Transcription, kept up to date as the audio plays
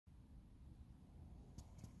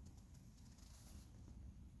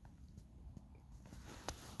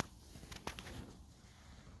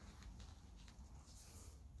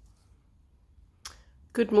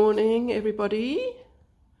Good morning, everybody.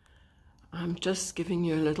 I'm just giving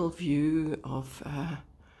you a little view of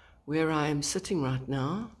where I am sitting right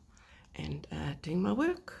now and doing my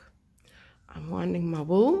work. I'm winding my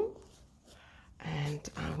wool and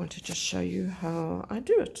I want to just show you how I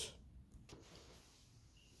do it.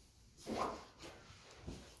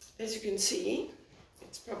 As you can see,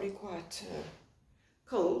 it's probably quite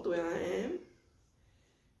cold where I am.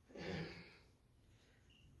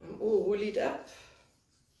 I'm all woolied up.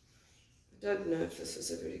 I don't know if this is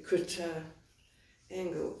a very good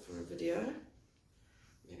angle for a video.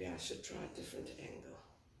 Maybe I should try a different angle.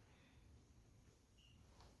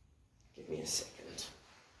 Give me a second.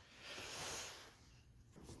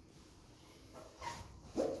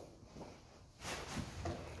 I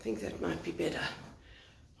think that might be better.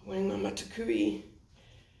 I'm wearing my Matakui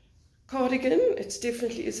cardigan. It's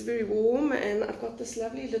definitely is very warm, and I've got this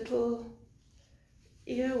lovely little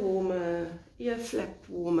ear flap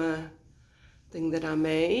warmer thing that I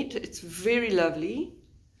made. It's very lovely.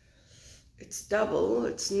 It's double,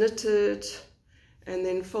 it's knitted and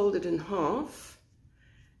then folded in half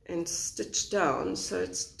and stitched down, so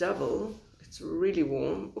it's double. It's really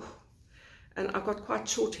warm. Ooh. And I've got quite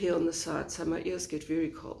short hair on the side, so my ears get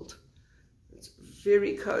very cold. It's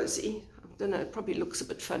very cozy. I don't know, it probably looks a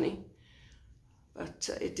bit funny, but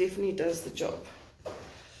it definitely does the job.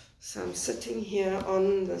 So I'm sitting here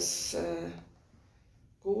on this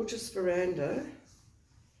gorgeous veranda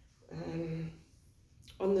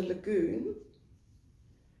on the lagoon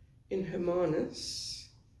in Hermanus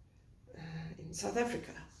in South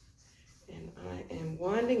Africa, and I am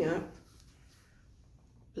winding up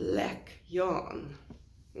black yarn.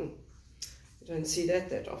 You don't see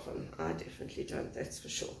that often. I definitely don't, that's for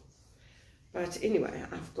sure. But anyway,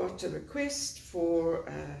 I've got a request for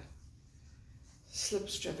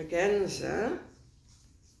slipstravaganza.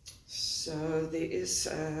 So there is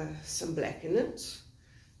some black in it,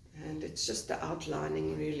 and it's just the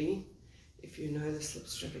outlining really, if you know the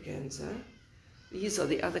slipstravaganza. These are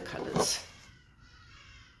the other colors: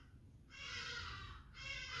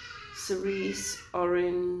 cerise,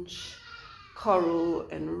 orange, coral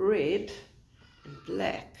and red and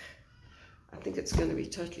black. I think it's going to be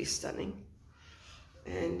totally stunning.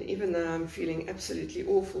 And even though I'm feeling absolutely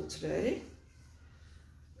awful today,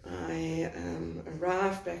 I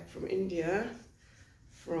arrived back from India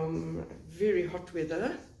from very hot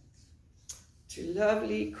weather to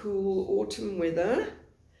lovely, cool autumn weather.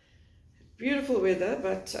 Beautiful weather,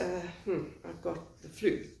 but I've got the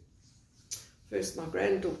flu. First my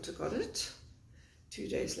granddaughter got it. 2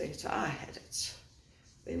 days later I had it.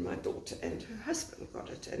 Then my daughter and her husband got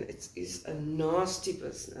it, and it is a nasty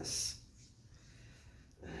business.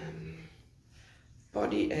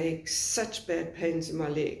 Body aches, such bad pains in my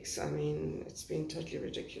legs. I mean, it's been totally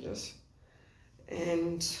ridiculous.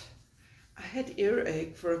 And I had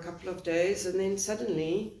earache for a couple of days, and then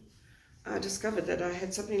suddenly I discovered that I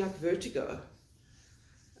had something like vertigo.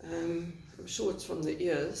 I'm sure it's from the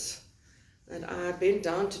ears. And I bent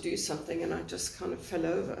down to do something and I just kind of fell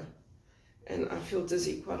over. And I feel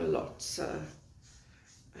dizzy quite a lot. So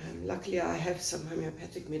luckily I have some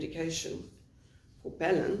homeopathic medication for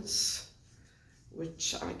balance,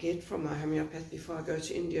 which I get from my homeopath before I go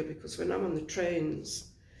to India, because when I'm on the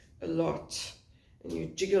trains a lot and you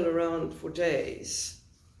jiggle around for days,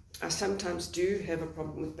 I sometimes do have a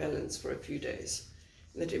problem with balance for a few days.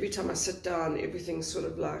 And that every time I sit down, everything sort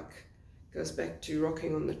of like goes back to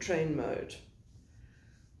rocking on the train mode.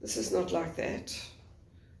 This is not like that.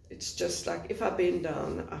 It's just like if I bend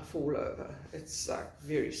down, I fall over. It's like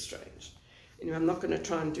very strange. Anyway, I'm not going to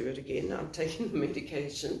try and do it again. I'm taking the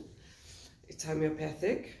medication. It's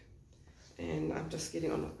homeopathic, and I'm just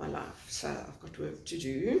getting on with my life. So I've got work to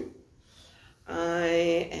do.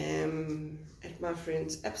 I am at my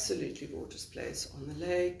friend's absolutely gorgeous place on the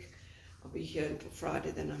lake. I'll be here until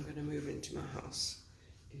Friday, then I'm going to move into my house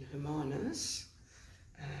in Hermanus,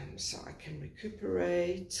 so I can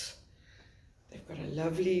recuperate. They've got a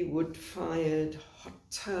lovely wood-fired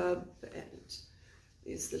hot tub, and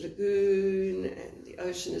there's the lagoon, and the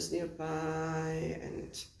ocean is nearby,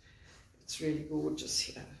 and it's really gorgeous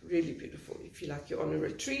here, really beautiful. You feel like you're on a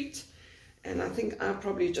retreat. And I think I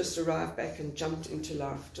probably just arrived back and jumped into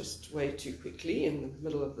life just way too quickly in the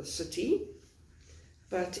middle of the city.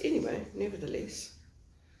 But anyway, nevertheless,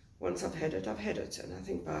 once I've had it, I've had it. And I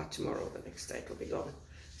think by tomorrow, the next day, it'll be gone.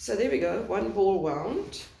 So there we go, one ball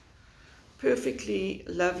wound. Perfectly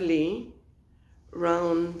lovely,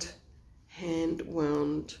 round, hand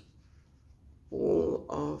wound ball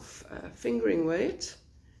of fingering weight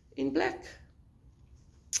in black.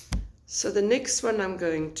 So the next one I'm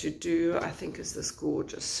going to do, I think, is this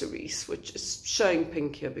gorgeous cerise, which is showing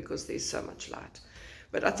pink here because there's so much light.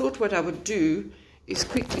 But I thought what I would do is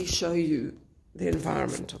quickly show you the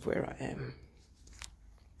environment of where I am.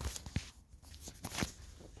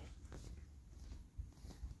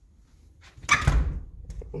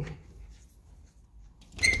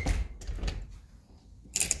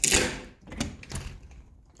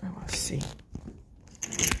 Oh, I see.